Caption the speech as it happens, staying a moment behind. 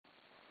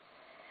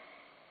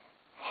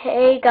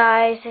Hey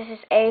guys, this is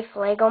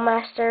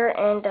AFLegoMaster,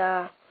 and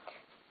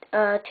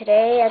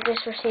today I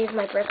just received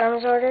my brick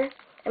arms order.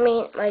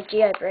 My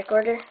GI brick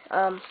order.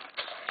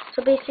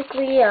 So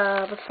basically,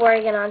 before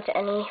I get on to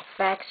any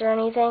facts or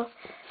anything,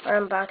 or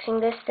unboxing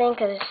this thing,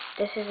 because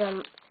this is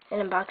an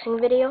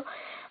unboxing video,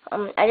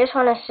 I just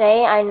want to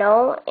say, I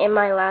know in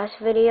my last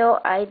video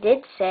I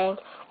did say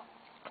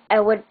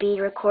I would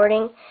be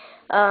recording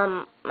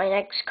my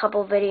next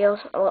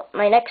videos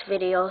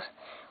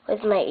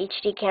with my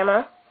HD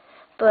camera.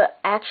 But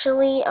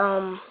actually,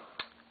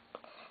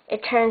 it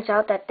turns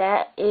out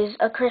that is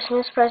a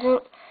Christmas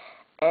present,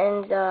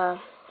 and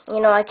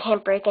I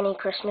can't break any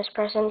Christmas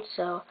presents,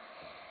 so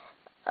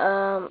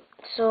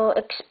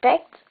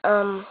expect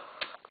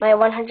my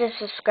 100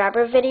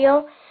 subscriber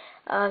video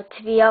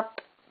to be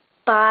up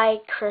by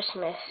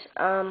Christmas.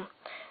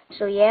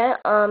 So yeah,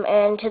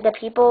 and to the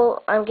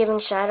people I'm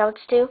giving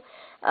shoutouts to,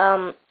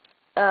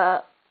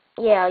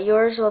 yeah,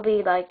 yours will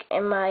be like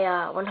in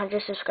my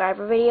 100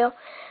 subscriber video.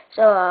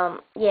 So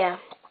yeah,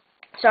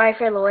 sorry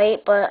for the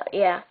wait, but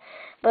yeah,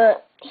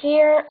 but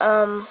here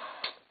I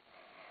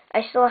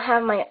still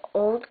have my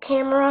old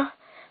camera,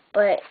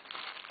 but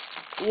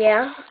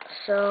yeah,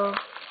 so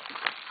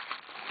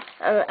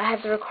I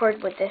have to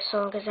record with this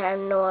one because I have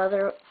no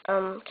other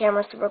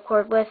cameras to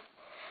record with.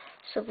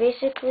 So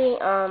basically,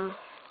 I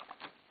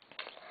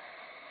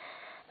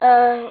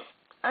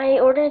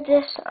ordered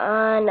this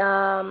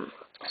on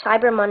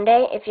Cyber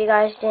Monday. If you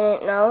guys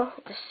didn't know,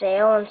 the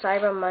sale on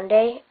Cyber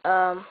Monday,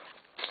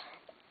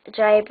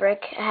 Giant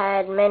Brick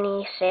had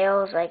many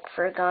sales, like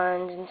for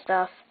guns and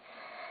stuff.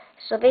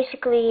 So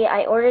basically,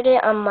 I ordered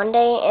it on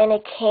Monday, and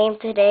it came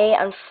today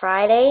on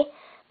Friday.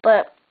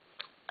 But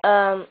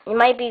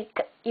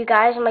you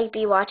guys might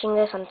be watching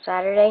this on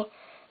Saturday.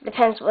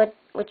 Depends when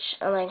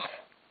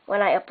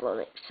I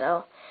upload it.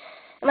 So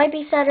it might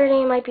be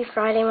Saturday, it might be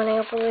Friday when I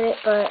upload it.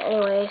 But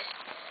anyways,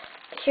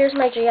 here's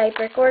my GI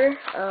Brick order.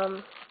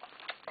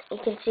 You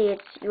can see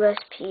it's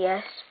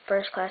USPS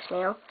first class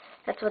mail.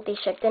 That's what they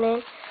shipped it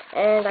in.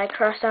 And I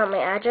crossed out my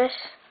address.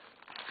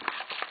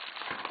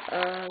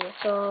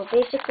 So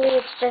basically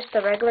it's just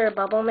a regular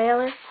bubble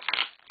mailer.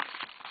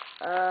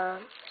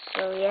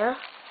 So yeah.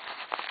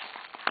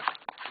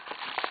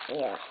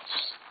 Yeah,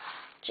 it's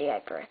GI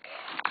Brick.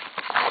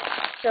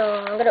 So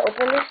I'm gonna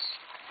open this.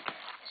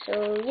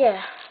 So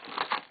yeah.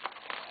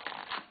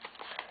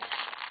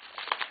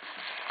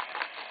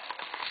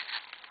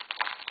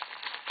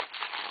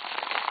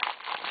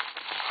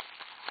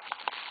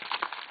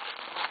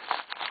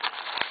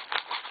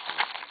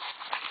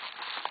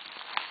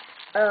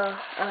 Oh,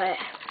 alright.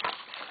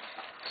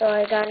 So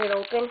I got it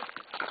open.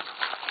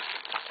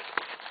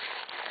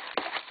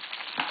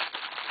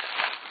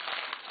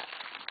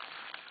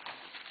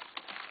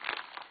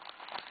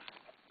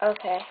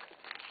 Okay.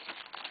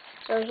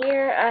 So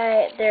here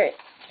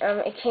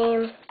it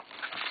came.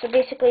 So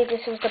basically,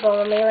 this is the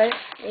bubble mailer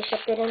they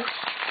shipped it in.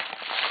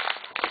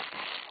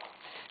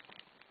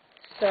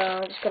 So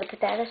I'm just gonna put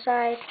that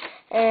aside.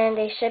 And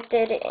they shipped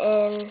it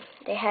in.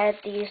 They had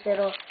these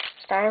little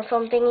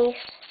styrofoam thingies.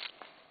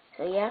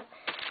 So yeah.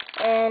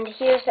 And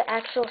here's the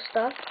actual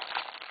stuff.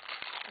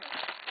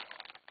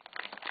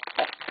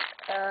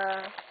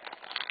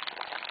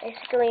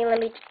 Basically, let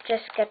me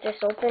just get this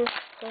open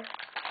here.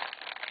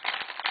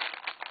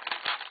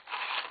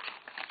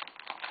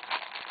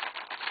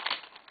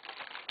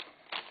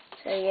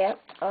 So yeah,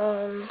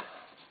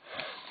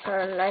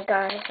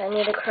 guys, I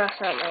need to cross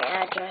out my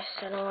address.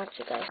 I don't want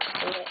you guys to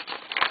see it.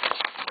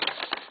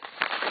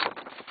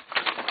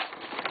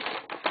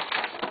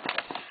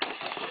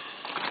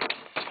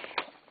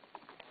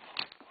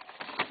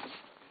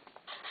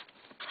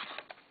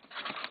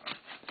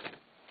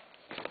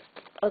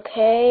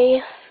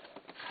 Okay.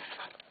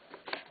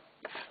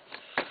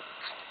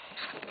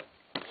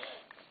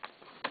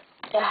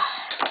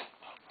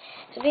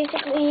 So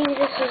basically,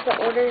 this is the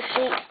order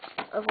sheet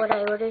of what I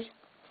ordered.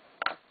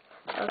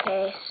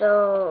 Okay,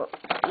 so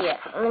yeah,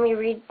 let me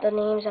read the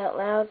names out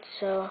loud.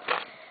 So,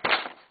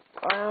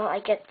 well, I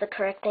get the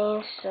correct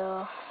names.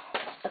 So,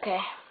 okay.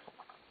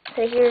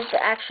 So here's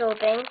the actual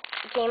thing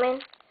it came in.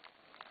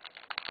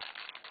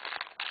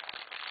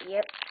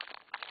 Yep.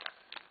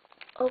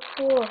 Oh,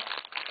 cool.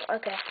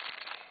 Okay.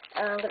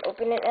 I'm gonna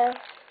open it now.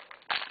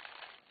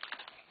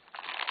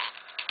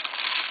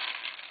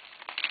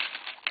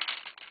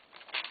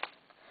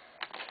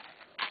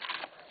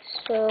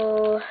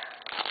 So,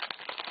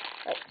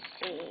 let's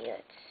see.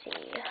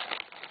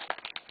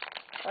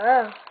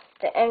 Wow,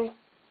 the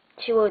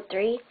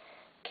M203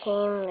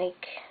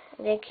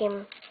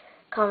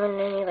 come in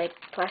any like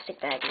plastic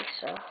baggies,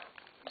 so I'm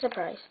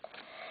surprised.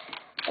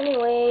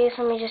 Anyways,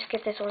 let me just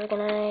get this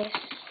organized.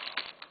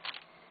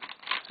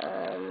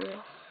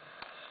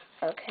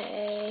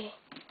 Okay.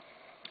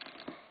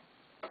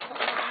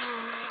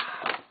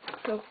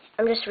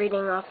 I'm just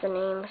reading off the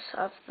names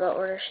off the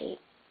order sheet.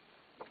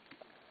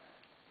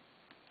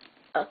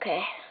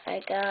 Okay,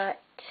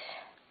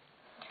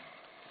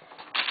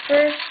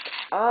 first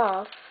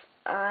off,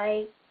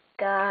 I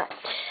got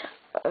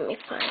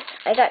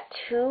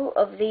 2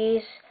 of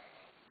these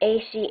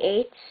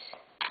AC8s.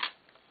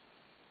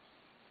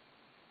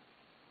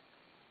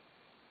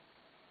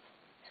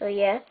 So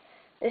yeah,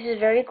 this is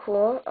very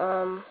cool.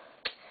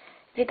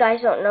 If you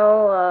guys don't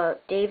know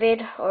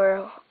David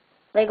or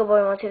Lego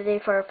Boy 1 2 3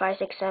 4 5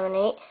 6 7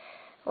 8,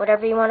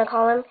 whatever you want to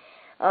call him,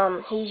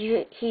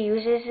 he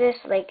uses this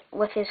like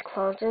with his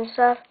clones and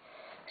stuff.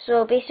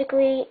 So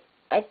basically,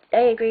 I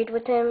agreed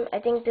with him. I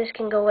think this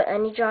can go with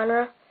any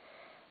genre.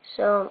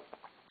 So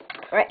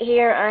right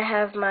here I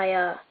have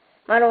my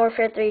Modern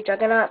Warfare 3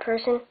 Juggernaut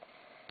person.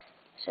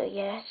 So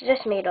yeah, it's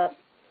just made up.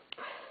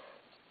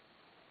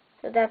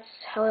 So that's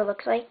how it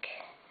looks like.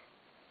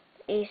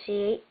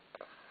 AC8.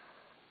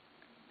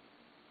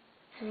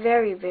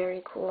 Very,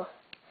 very cool.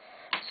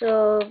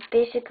 So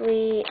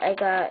basically I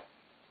got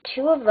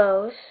 2 of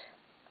those.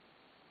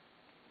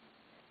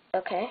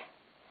 Okay.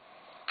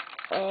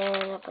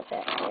 And I'll put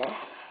that here.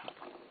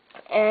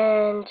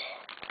 And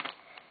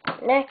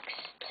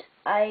next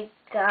I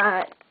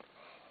got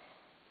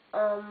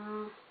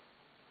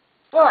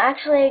no,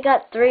 actually I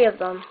got 3 of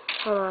them.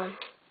 Hold on.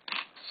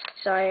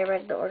 Sorry, I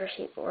read the order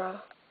sheet wrong.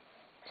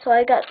 So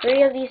I got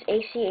 3 of these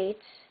AC8s.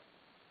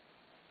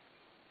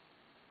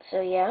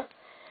 So yeah.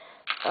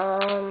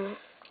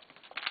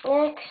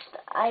 Next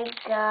I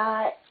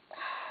got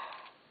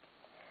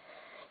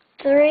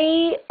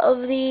 3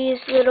 of these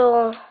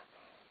little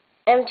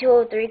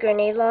M203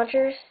 grenade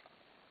launchers.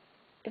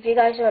 If you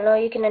guys don't know,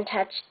 you can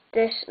attach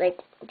this, like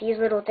these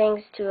little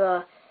things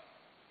to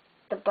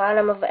the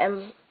bottom of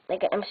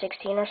like an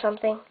M16 or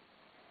something.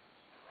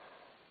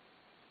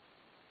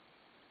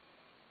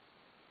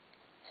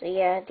 So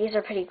yeah, these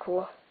are pretty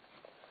cool,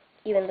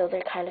 even though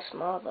they're kind of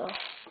small though.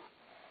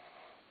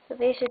 So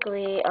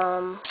basically,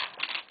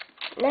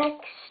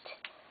 next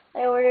I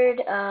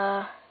ordered,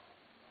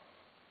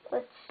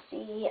 let's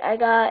see, I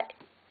got,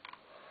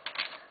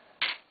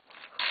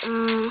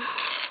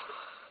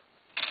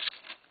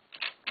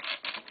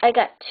 I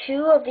got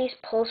 2 of these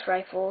pulse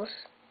rifles.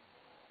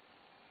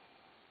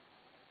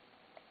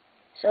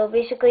 So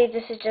basically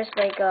this is just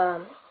like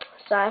a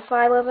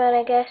sci-fi weapon,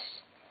 I guess,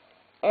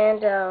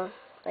 and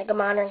like a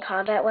modern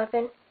combat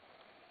weapon.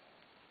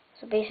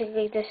 So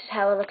basically this is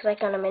how it looks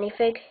like on a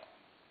minifig.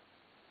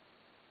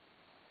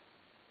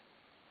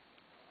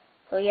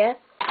 So yeah,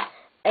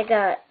 I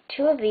got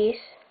 2 of these.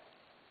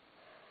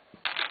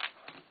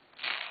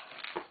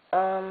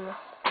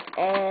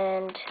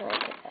 And let me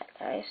get that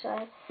guy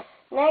aside.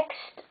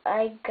 Next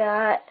I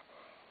got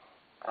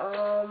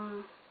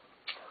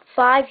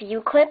 5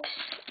 U-clips.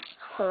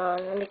 Hold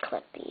on, let me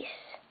clip these.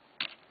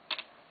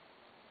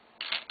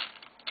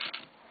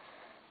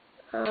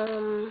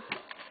 Oh,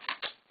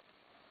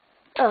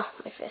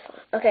 my 5th one.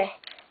 Okay,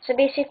 so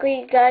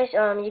basically, guys,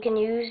 you can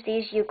use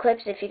these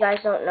U-clips if you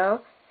guys don't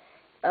know.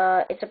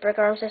 It's a brick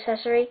arms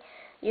accessory.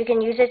 You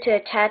can use it to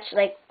attach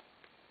like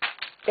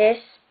this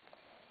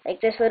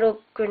little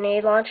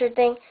grenade launcher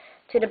thing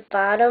to the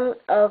bottom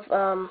of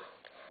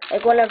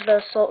like one of the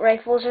assault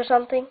rifles or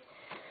something.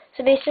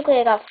 So basically,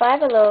 I got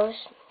 5 of those.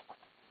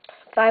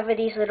 5 of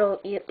these little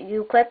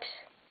U-clips.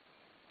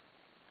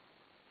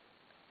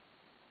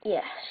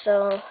 Yeah,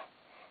 so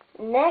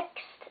next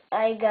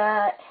I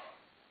got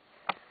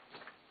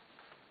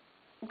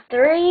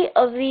 3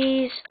 of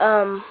these,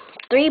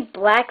 3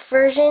 black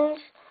versions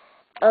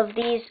of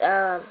these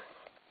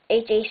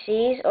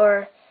HACs,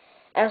 or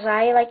as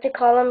I like to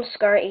call them,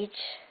 Scar H's.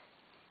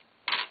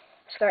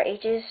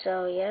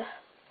 So yeah,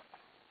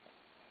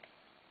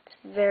 it's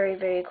very,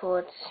 very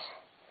cool.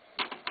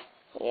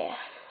 Yeah.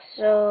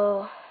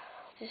 So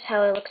this is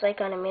how it looks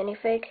like on a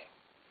minifig.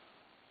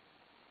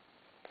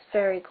 It's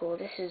very cool.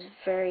 This is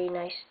very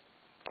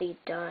nicely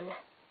done.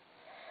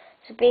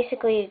 So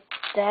basically,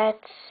 I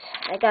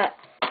got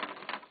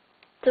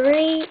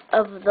 3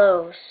 of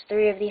those.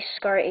 3 of these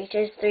Scar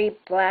H's, 3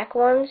 black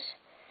ones,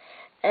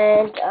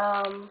 and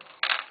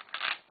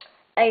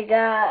I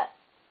got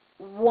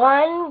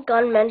 1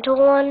 gunmental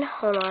one.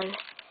 Hold on.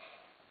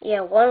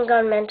 Yeah, 1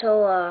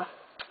 gunmental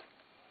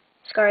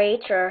Scar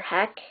H or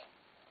hack,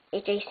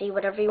 HAC,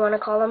 whatever you want to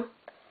call them.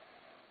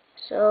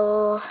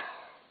 So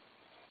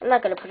I'm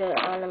not gonna put it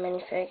on a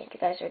minifig. You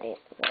guys already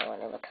know what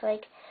it looks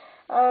like.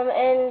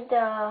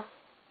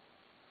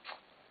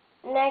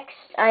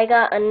 Next I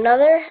got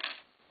another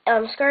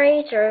Scar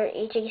H or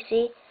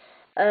HAC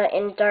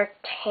in dark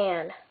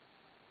tan.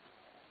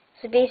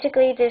 So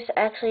basically this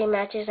actually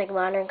matches like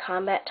modern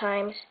combat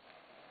times.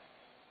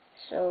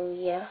 So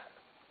yeah,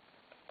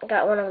 I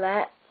got 1 of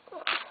that.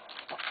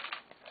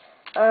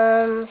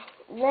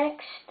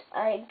 Next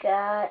I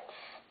got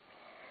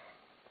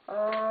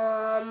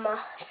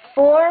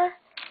 4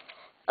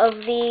 of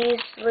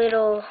these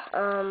little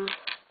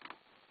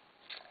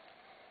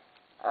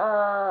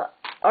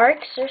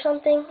arcs or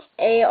something,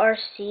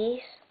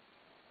 ARCs.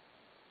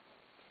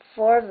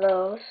 4 of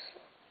those.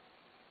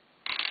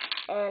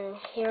 And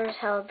here's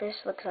how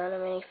this looks on a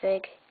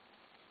minifig.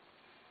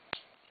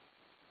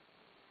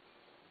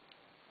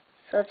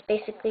 So it's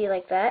basically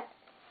like that.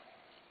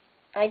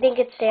 I think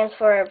it stands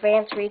for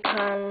Advanced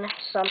Recon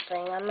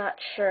something. I'm not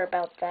sure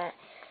about that.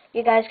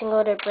 You guys can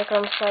go to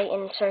Brickham's site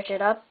and search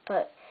it up,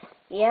 but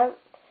Yep.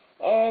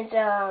 And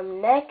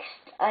next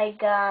I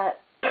got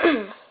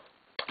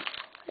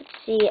let's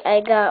see, I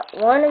got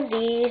one of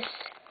these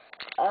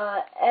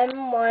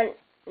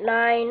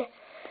M19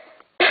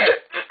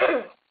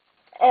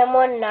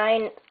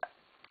 M19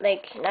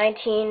 like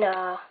 19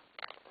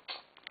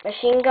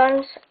 machine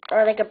guns,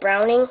 or like a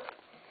Browning,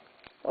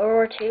 World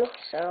War II.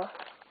 So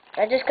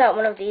I just got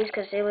one of these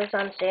because it was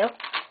on sale,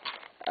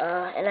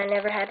 and I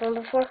never had one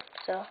before.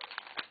 So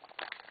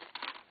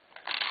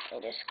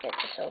let me just get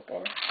this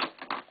open.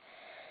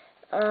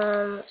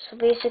 So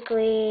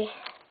basically,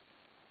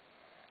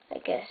 I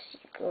guess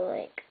you go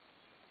like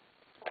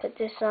put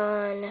this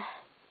on,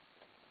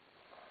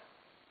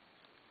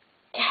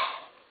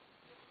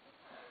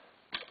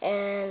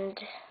 and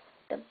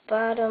the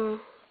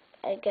bottom,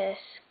 I guess,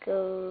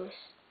 goes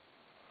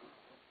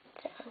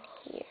down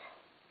here.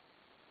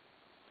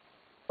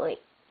 Wait,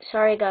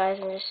 sorry guys,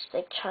 I'm just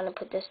like trying to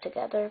put this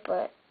together,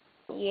 but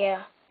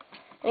yeah.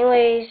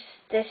 Anyways,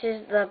 this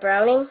is the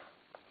Browning,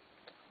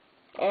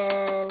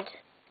 and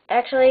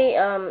actually,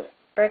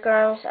 Brick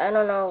Arms, I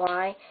don't know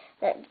why,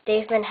 that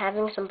they've been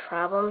having some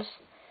problems.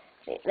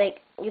 Like,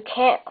 you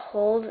can't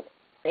hold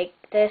like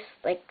this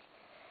like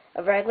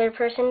a regular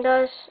person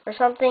does or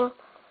something,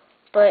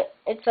 but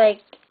it's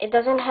like it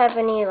doesn't have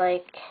any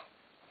like,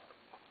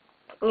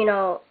 you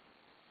know,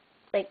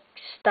 like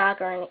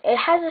stock or anything. It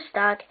has a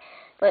stock,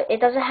 but it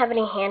doesn't have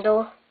any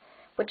handle,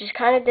 which is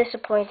kind of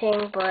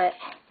disappointing. But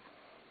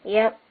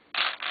yep,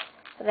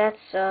 that's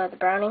the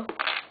Browning.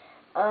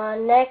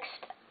 Next,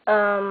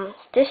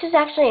 this is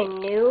actually a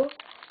new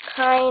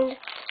kind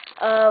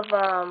of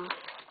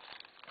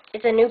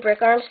it's a new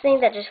Brick Arms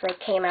thing that just like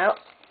came out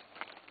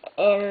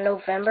in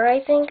November, I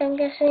think. I'm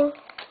guessing.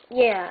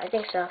 Yeah, I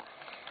think so.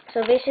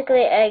 So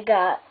basically, I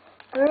got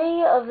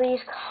 3 of these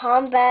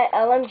combat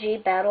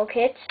LMG battle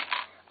kits,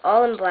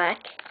 all in black,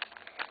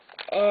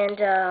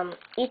 and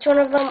each one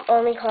of them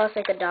only costs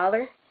like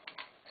 $1,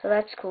 so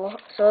that's cool.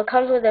 So it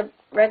comes with a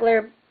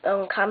regular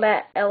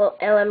combat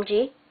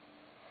LMG,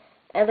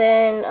 and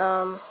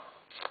then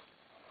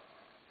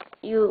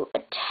you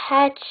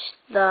attach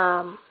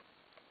the.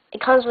 It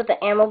comes with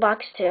the ammo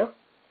box too,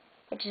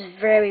 which is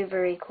very,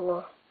 very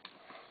cool.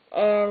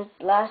 And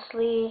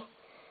lastly,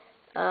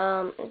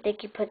 I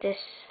think you put this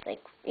like,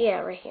 yeah,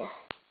 right here.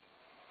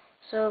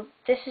 So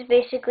this is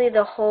basically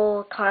the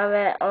whole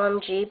combat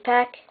LMG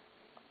pack.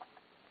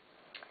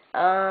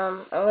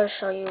 I'm going to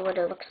show you what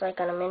it looks like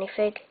on a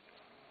minifig.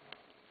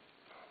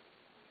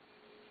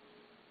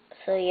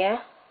 So yeah,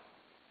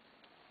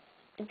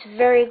 it's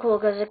very cool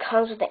because it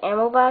comes with the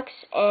ammo box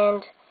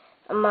and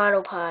a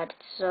monopod.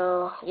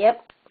 So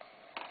yep.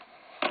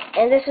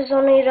 And this is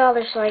only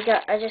 $1, so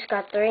I just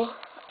got 3.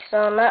 So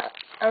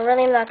I'm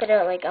really not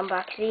gonna like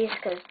unbox these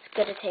because it's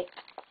gonna take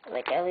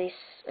like at least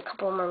a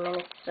couple more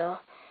minutes. So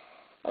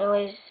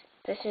anyways,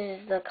 this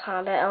is the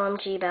combat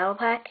LMG battle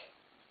pack,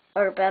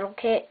 or battle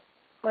kit,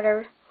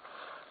 whatever.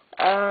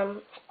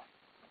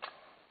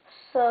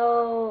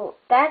 So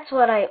that's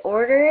what I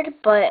ordered.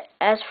 But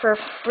as for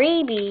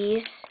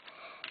freebies,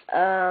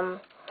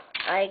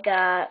 I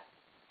got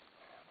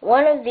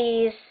one of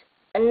these,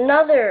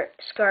 another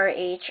Scar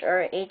H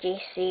or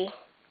HAC.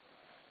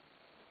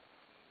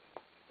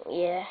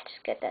 Yeah,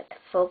 just get that to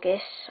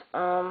focus.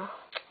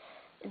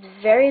 It's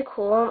very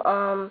cool.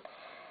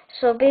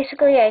 So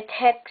basically, I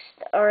text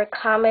or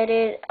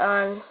commented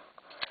on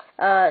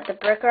the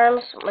Brick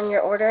Arms when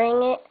you're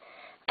ordering it,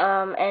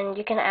 and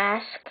you can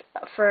ask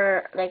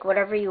for like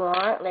whatever you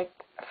want, like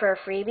for a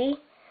freebie.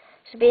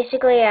 So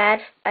basically,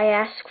 I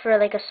asked for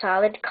like a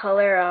solid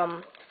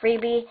color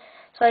freebie.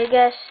 So I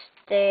guess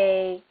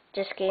they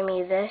just gave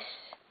me this.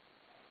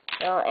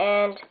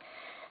 And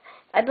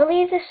I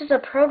believe this is a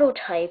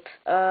prototype.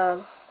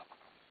 I'm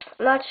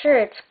not sure.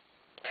 It's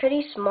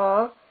pretty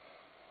small.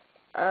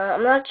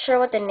 I'm not sure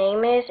what the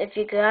name is. If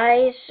you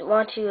guys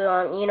want to,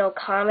 you know,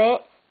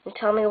 comment and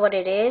tell me what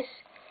it is,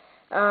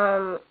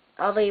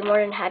 I'll be more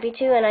than happy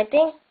to. And I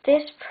think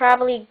this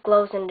probably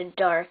glows in the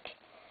dark,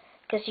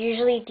 because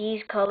usually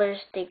these colors,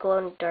 they glow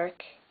in the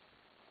dark.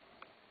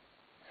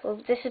 So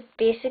this is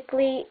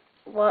basically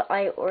what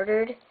I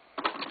ordered,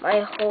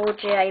 my whole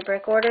GI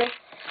Brick order.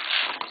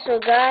 So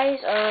guys,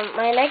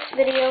 my next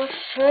video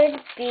should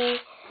be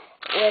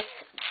with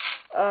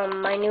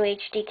my new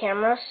HD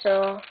camera.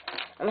 So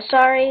I'm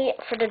sorry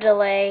for the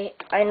delay.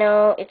 I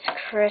know it's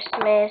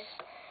Christmas.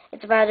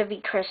 It's about to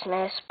be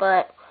Christmas,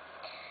 but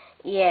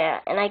yeah,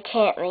 and I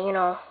can't, you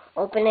know,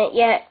 open it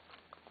yet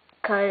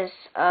because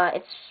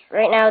it's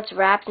right now it's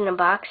wrapped in a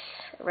box,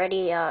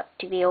 ready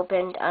to be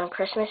opened on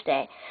Christmas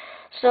Day.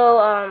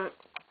 So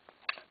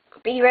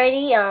be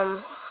ready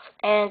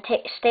and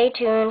stay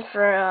tuned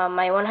for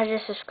my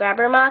 100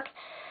 subscriber mock.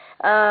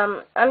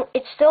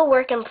 It's still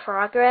work in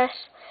progress,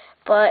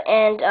 but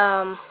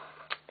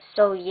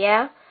so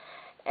yeah,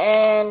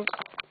 and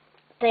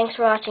thanks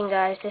for watching,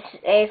 guys. This is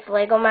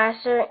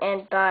AFLegoMaster,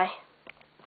 and bye.